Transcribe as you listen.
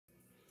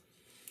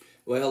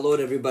Well, hello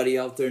to everybody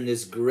out there in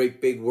this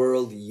great big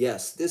world.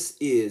 Yes, this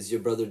is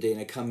your brother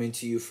Dana coming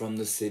to you from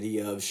the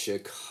city of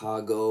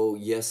Chicago.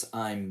 Yes,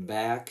 I'm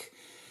back.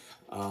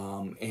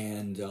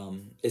 And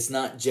it's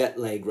not jet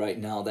lag right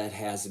now that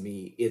has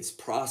me. It's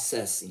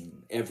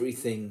processing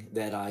everything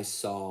that I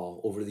saw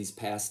over these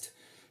past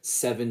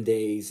 7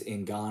 days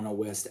in Ghana,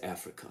 West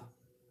Africa.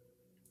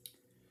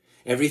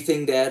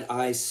 Everything that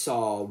I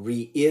saw,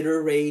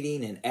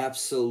 reiterating and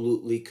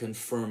absolutely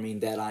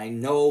confirming that I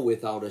know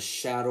without a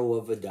shadow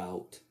of a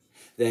doubt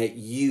that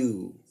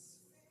you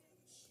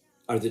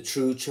are the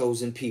true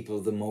chosen people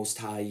of the Most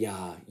High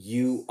Yah.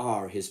 You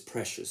are His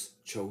precious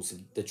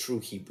chosen, the true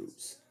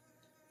Hebrews.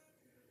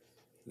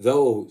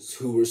 Those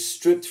who were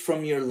stripped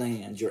from your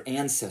land, your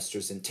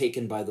ancestors, and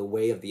taken by the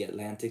way of the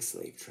Atlantic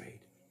slave trade.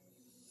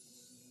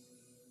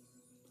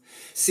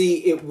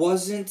 See, it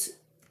wasn't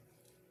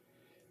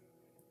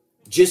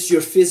just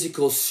your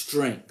physical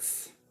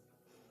strength,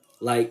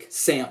 like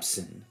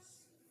Samson,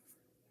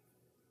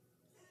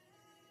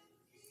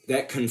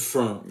 that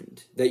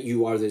confirmed that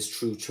you are this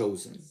true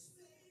chosen.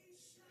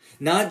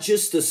 Not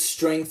just the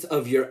strength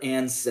of your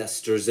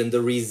ancestors and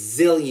the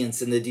resilience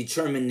and the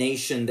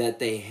determination that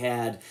they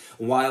had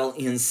while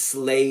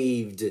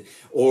enslaved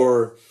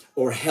or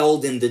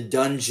held in the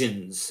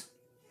dungeons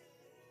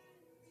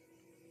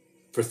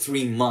for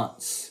 3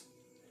 months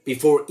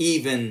before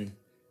even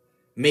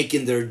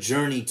making their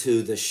journey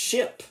to the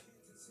ship.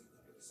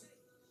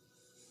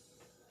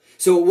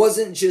 So it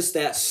wasn't just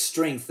that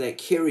strength that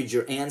carried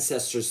your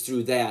ancestors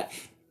through that.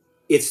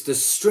 It's the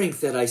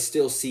strength that I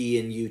still see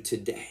in you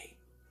today.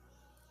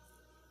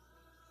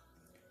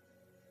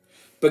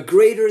 But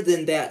greater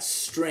than that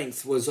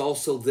strength was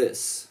also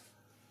this.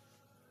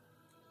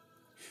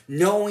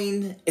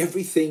 Knowing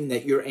everything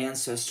that your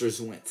ancestors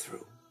went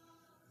through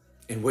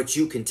and what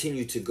you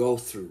continue to go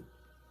through,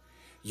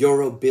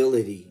 your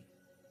ability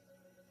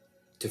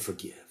to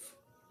forgive.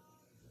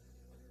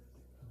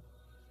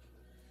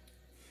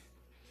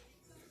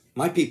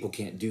 My people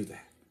can't do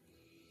that.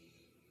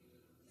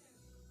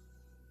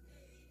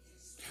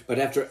 But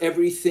after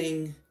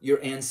everything your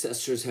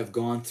ancestors have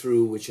gone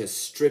through, which has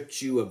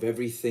stripped you of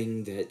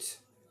everything that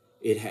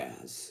it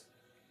has,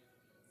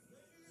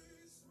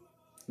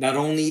 not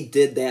only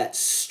did that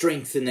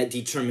strength and that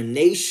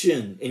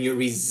determination and your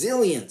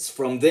resilience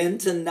from then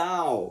to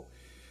now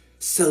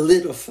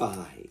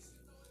solidify,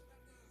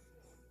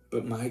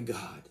 but my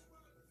God,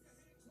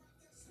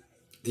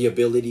 the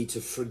ability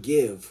to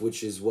forgive,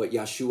 which is what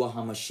Yeshua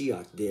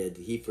HaMashiach did.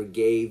 He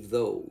forgave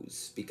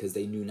those because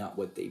they knew not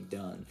what they've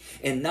done.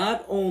 And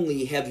not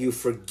only have you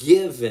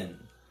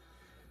forgiven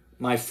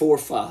my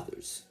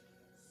forefathers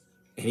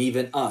and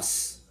even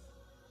us,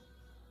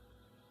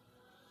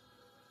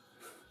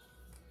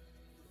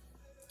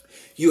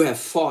 you have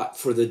fought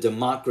for the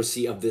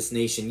democracy of this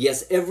nation.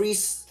 Yes, every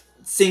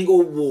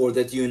single war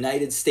that the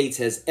United States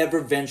has ever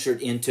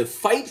ventured in to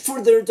fight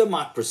for their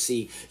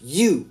democracy,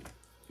 you,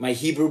 my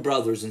Hebrew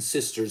brothers and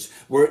sisters,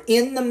 were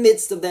in the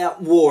midst of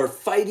that war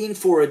fighting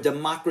for a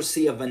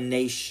democracy of a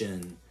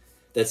nation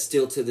that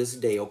still to this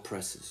day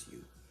oppresses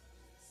you.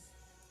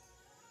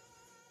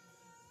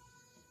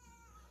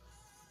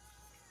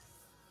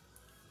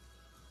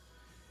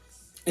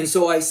 And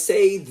so I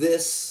say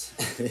this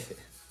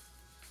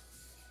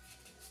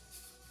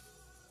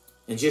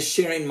and just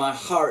sharing my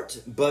heart,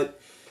 but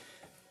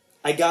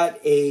I got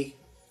a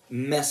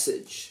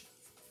message.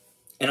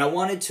 And I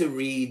wanted to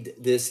read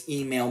this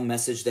email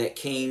message that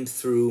came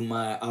through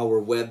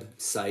our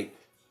website.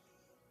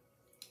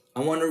 I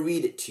want to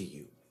read it to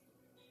you.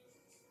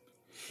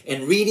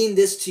 And reading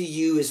this to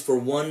you is for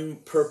one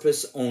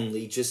purpose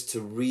only, just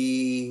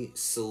to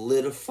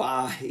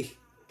solidify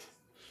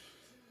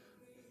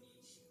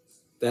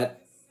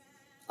that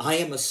I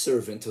am a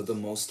servant of the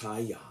Most High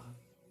Yah.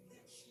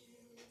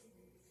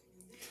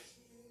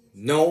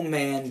 No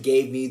man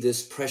gave me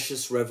this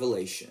precious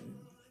revelation.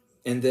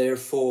 And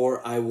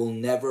therefore, I will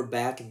never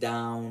back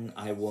down.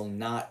 I will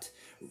not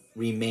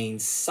remain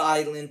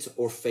silent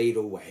or fade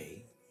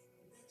away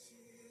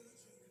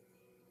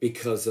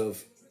because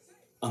of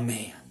a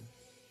man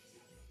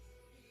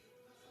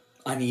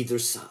on either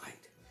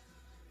side.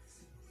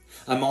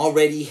 I'm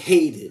already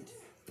hated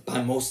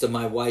by most of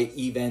my white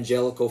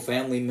evangelical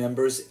family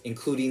members,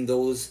 including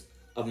those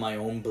of my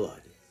own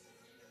blood.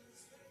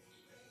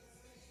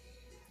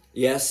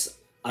 Yes,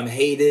 I'm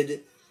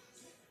hated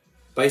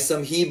by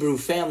some Hebrew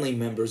family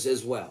members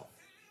as well.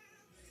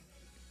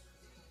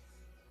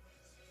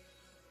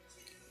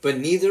 But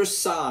neither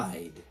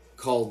side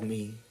called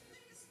me,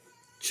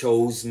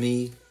 chose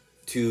me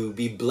to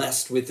be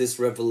blessed with this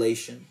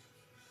revelation.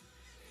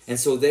 And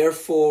so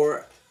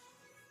therefore,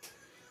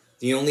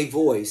 the only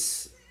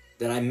voice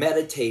that I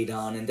meditate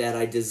on and that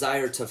I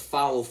desire to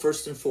follow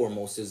first and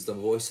foremost is the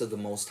voice of the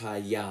Most High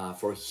Yah,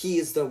 for He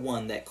is the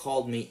one that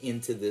called me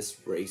into this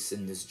race,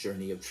 in this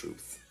journey of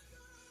truth.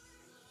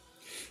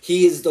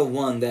 He is the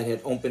one that had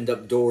opened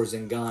up doors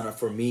in Ghana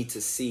for me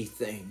to see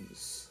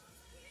things,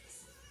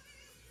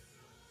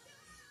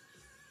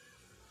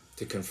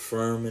 to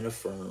confirm and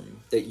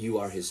affirm that you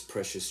are His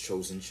precious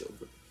chosen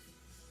children.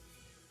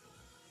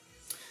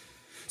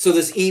 So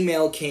this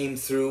email came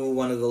through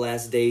one of the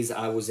last days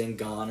I was in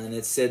Ghana, and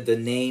it said the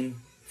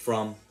name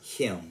from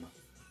him.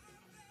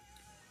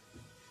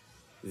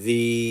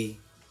 The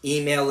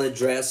email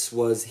address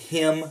was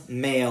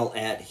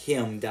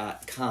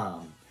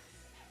himmail@him.com.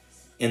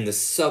 And the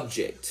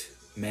subject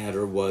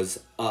matter was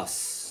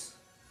us.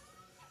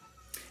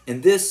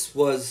 And this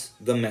was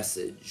the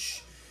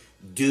message.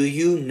 Do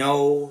you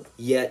know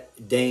yet,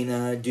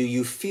 Dana? Do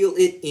you feel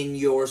it in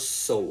your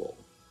soul?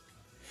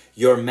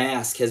 Your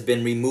mask has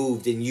been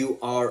removed and you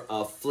are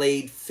a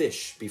flayed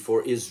fish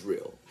before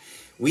Israel.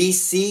 We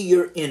see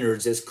your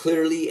innards as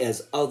clearly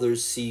as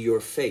others see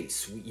your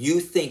face. You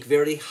think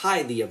very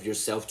highly of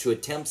yourself to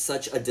attempt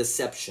such a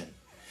deception.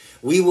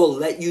 We will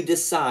let you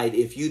decide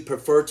if you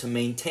prefer to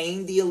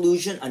maintain the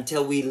illusion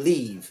until we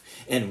leave,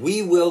 and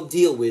we will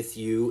deal with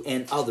you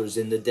and others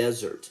in the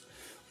desert.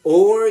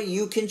 Or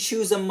you can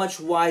choose a much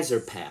wiser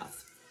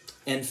path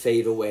and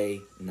fade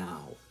away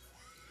now.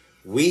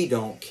 We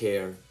don't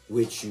care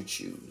which you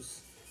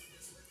choose.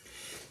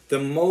 The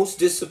most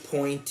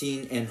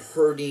disappointing and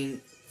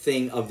hurting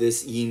thing of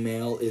this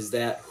email is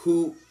that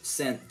who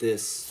sent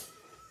this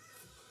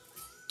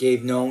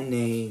gave no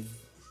name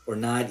or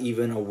not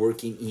even a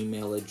working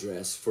email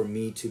address for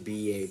me to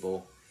be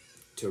able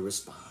to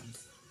respond.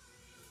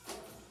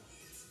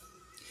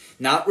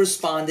 Not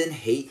respond in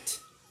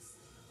hate,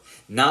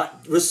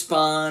 not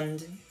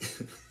respond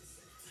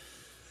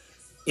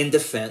in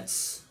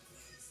defense,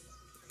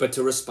 but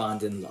to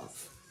respond in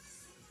love.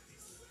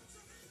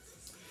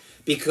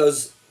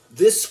 Because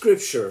this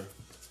scripture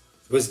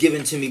was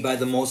given to me by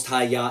the Most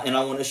High Yah, and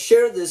I want to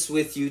share this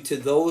with you, to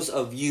those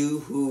of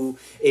you who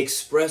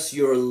express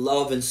your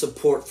love and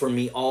support for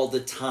me all the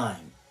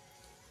time.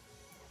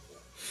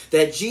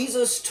 That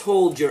Jesus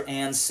told your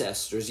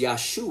ancestors,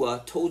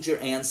 Yeshua told your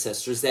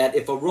ancestors, that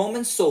if a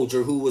Roman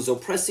soldier who was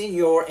oppressing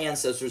your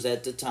ancestors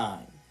at the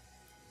time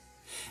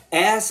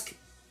asked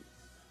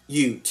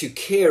you to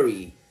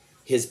carry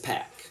his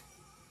pack,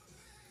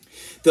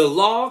 the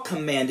law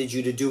commanded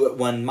you to do it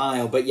 1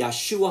 mile, but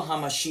Yeshua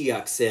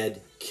HaMashiach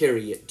said,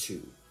 carry it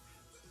 2.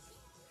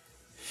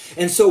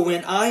 And so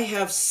when I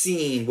have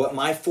seen what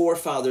my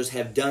forefathers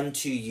have done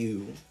to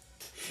you,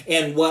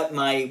 and what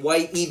my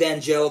white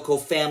evangelical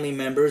family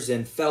members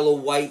and fellow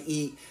white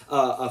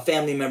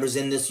family members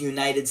in this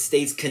United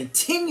States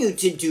continue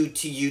to do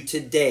to you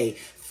today,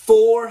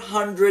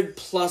 400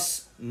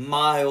 plus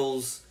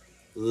miles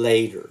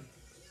later,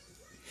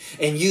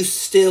 and you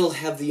still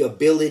have the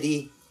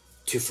ability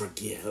to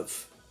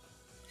forgive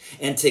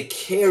and to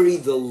carry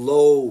the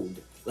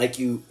load like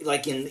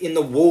in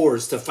the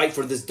wars, to fight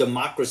for this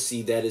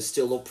democracy that is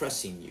still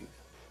oppressing you,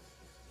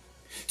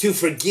 to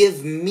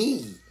forgive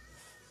me.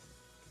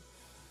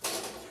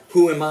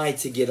 Who am I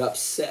to get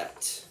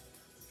upset?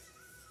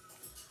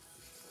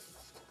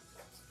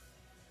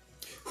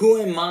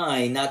 Who am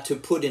I not to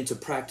put into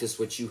practice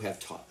what you have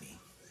taught me?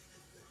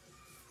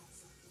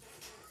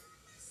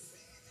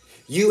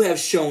 You have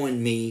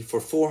shown me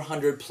for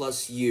 400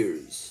 plus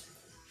years,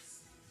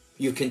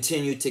 you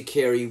continue to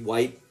carry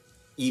white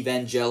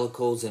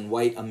evangelicals and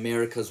white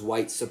America's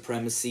white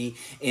supremacy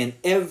and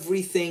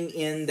everything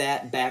in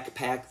that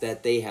backpack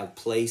that they have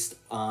placed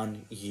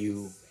on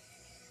you.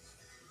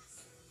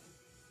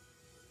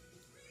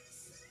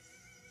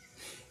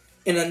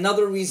 And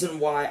another reason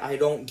why I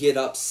don't get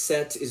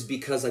upset is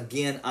because,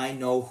 again, I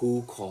know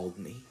who called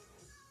me.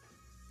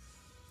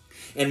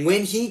 And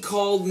when he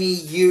called me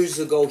years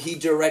ago, he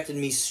directed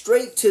me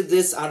straight to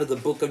this out of the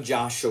book of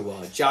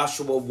Joshua.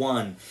 Joshua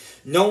 1.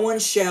 No one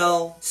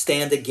shall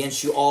stand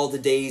against you all the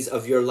days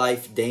of your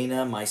life,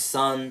 Dana, my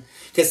son.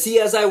 Because see,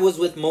 as I was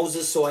with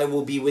Moses, so I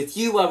will be with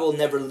you. I will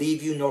never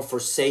leave you nor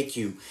forsake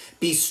you.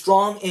 Be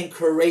strong and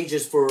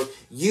courageous, for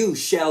you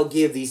shall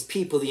give these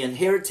people the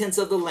inheritance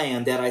of the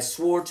land that I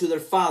swore to their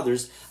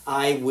fathers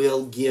I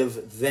will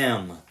give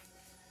them.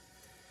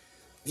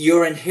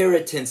 Your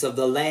inheritance of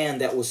the land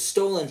that was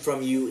stolen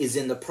from you is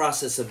in the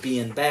process of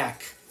being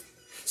back.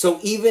 So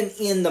even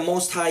in the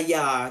Most High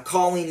Yah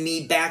calling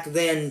me back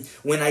then,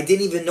 when I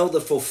didn't even know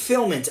the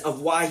fulfillment of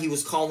why he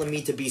was calling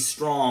me to be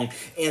strong,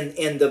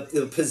 and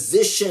the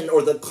position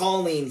or the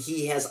calling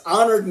he has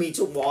honored me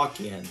to walk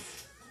in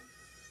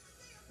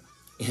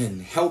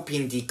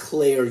helping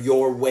declare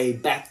your way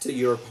back to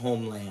your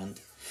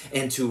homeland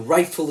and to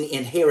rightfully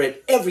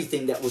inherit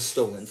everything that was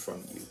stolen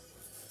from you.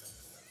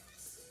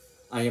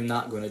 I am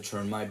not going to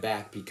turn my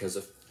back because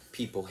of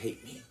people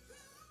hate me.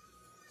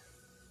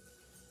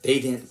 They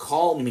didn't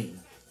call me,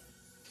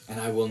 and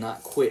I will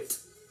not quit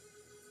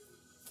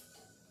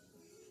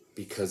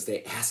because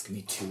they ask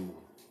me to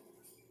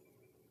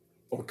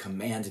or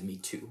command me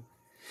to.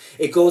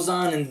 It goes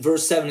on in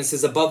verse 7. It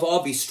says, above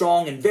all, be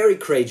strong and very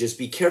courageous.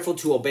 Be careful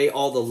to obey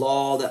all the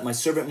law that my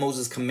servant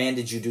Moses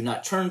commanded you. Do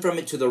not turn from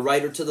it to the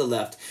right or to the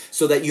left,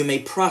 so that you may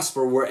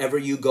prosper wherever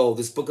you go.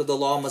 This book of the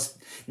law must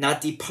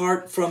not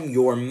depart from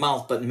your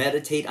mouth, but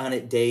meditate on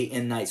it day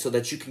and night, so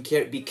that you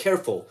can be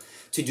careful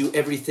to do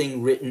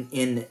everything written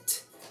in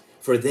it.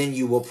 For then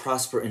you will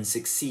prosper and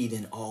succeed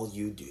in all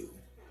you do.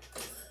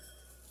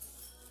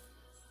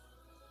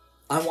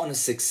 I want to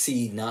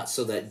succeed not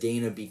so that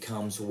Dana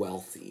becomes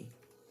wealthy.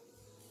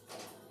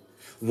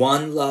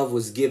 One love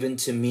was given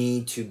to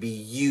me to be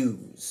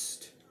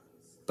used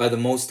by the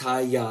Most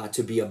High Yah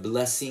to be a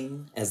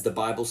blessing, as the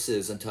Bible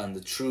says, unto the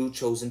true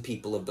chosen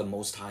people of the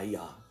Most High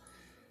Yah.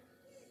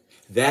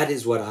 That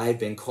is what I've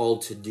been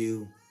called to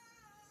do.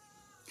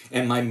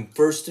 And my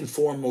first and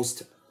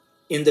foremost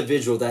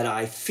individual that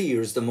I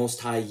fear is the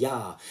Most High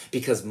Yah,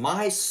 because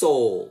my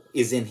soul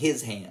is in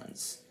His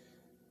hands,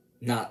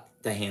 not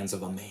the hands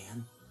of a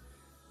man.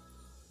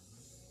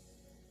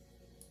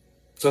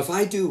 So if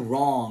I do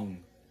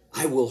wrong,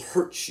 I will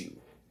hurt you,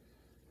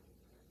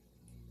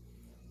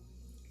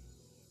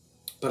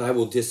 but I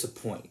will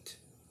disappoint.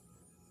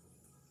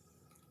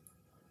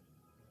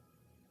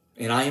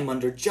 And I am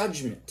under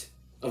judgment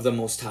of the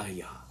Most High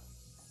Yah.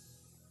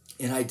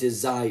 And I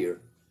desire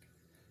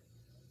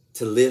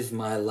to live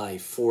my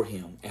life for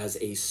Him as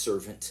a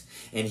servant.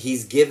 And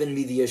He's given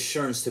me the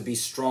assurance to be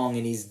strong.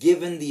 And He's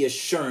given the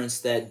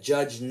assurance that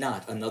judge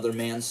not another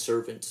man's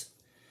servant.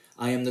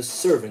 I am the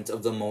servant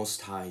of the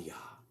Most High Yah.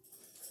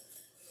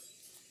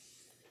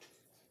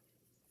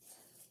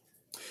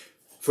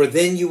 For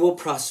then you will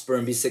prosper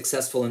and be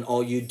successful in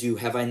all you do.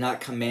 Have I not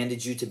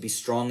commanded you to be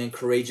strong and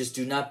courageous?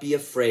 Do not be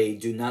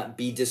afraid. Do not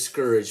be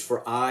discouraged.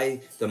 For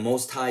I, the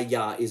Most High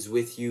Yah, is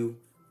with you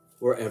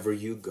wherever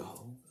you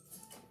go.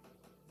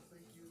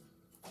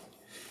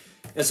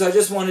 And so I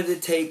just wanted to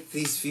take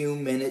these few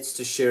minutes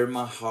to share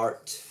my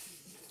heart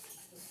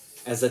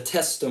as a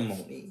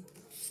testimony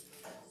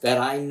that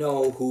I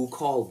know who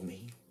called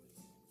me.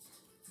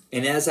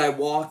 And as I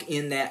walk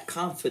in that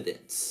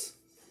confidence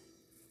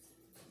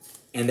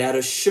and that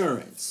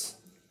assurance,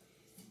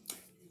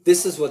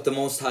 this is what the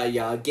Most High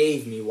Yah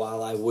gave me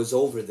while I was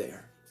over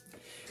there.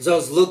 As I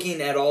was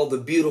looking at all the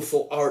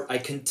beautiful art, I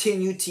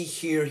continued to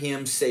hear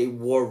Him say,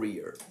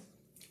 warrior,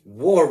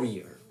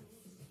 warrior.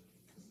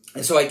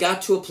 And so I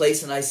got to a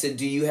place and I said,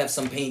 do you have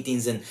some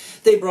paintings? And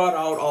they brought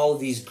out all of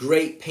these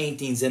great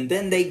paintings. And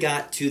then they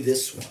got to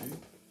this one.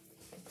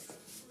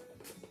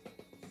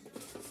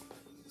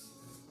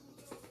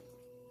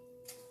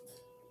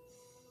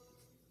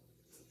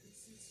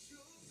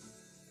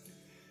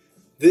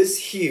 This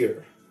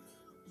here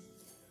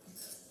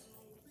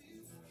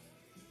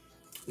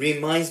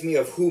reminds me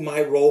of who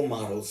my role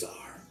models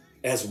are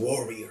as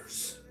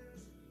warriors.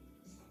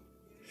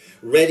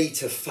 Ready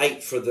to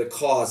fight for the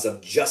cause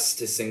of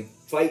justice and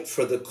fight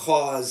for the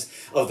cause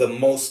of the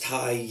Most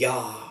High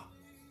Yah.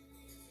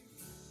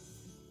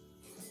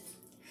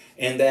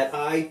 And that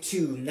I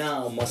too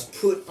now must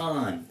put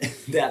on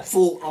that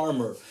full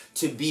armor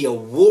to be a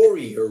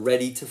warrior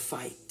ready to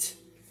fight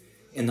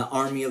in the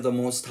army of the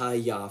Most High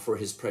Yah for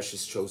His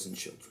precious chosen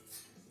children.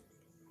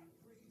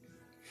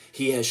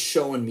 He has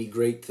shown me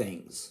great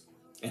things,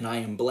 and I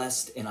am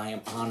blessed, and I am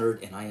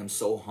honored, and I am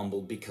so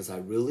humbled because I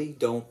really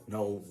don't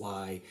know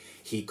why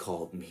He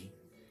called me.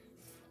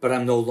 But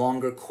I'm no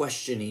longer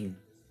questioning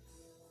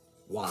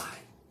why.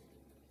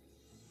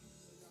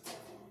 I'm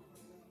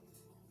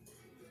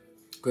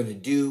going to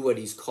do what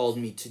He's called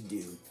me to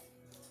do.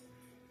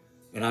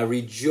 And I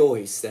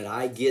rejoice that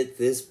I get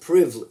this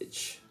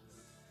privilege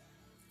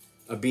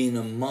of being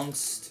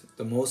amongst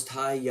the Most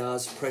High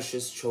Yah's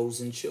precious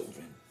chosen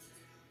children.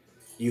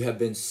 You have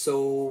been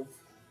so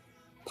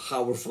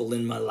powerful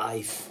in my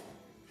life,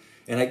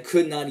 and I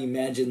could not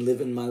imagine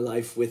living my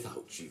life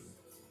without you.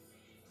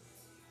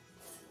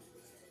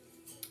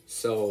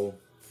 So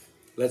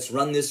let's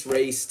run this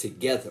race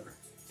together.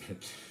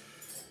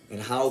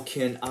 And how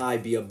can I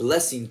be a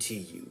blessing to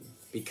you?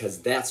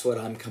 Because that's what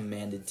I'm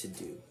commanded to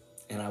do.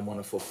 And I want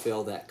to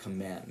fulfill that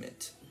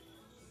commandment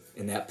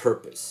and that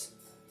purpose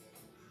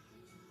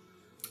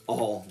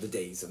all the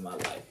days of my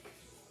life.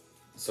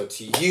 So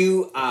to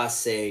you, I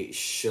say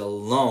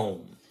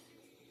shalom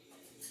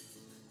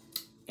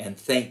and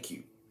thank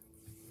you.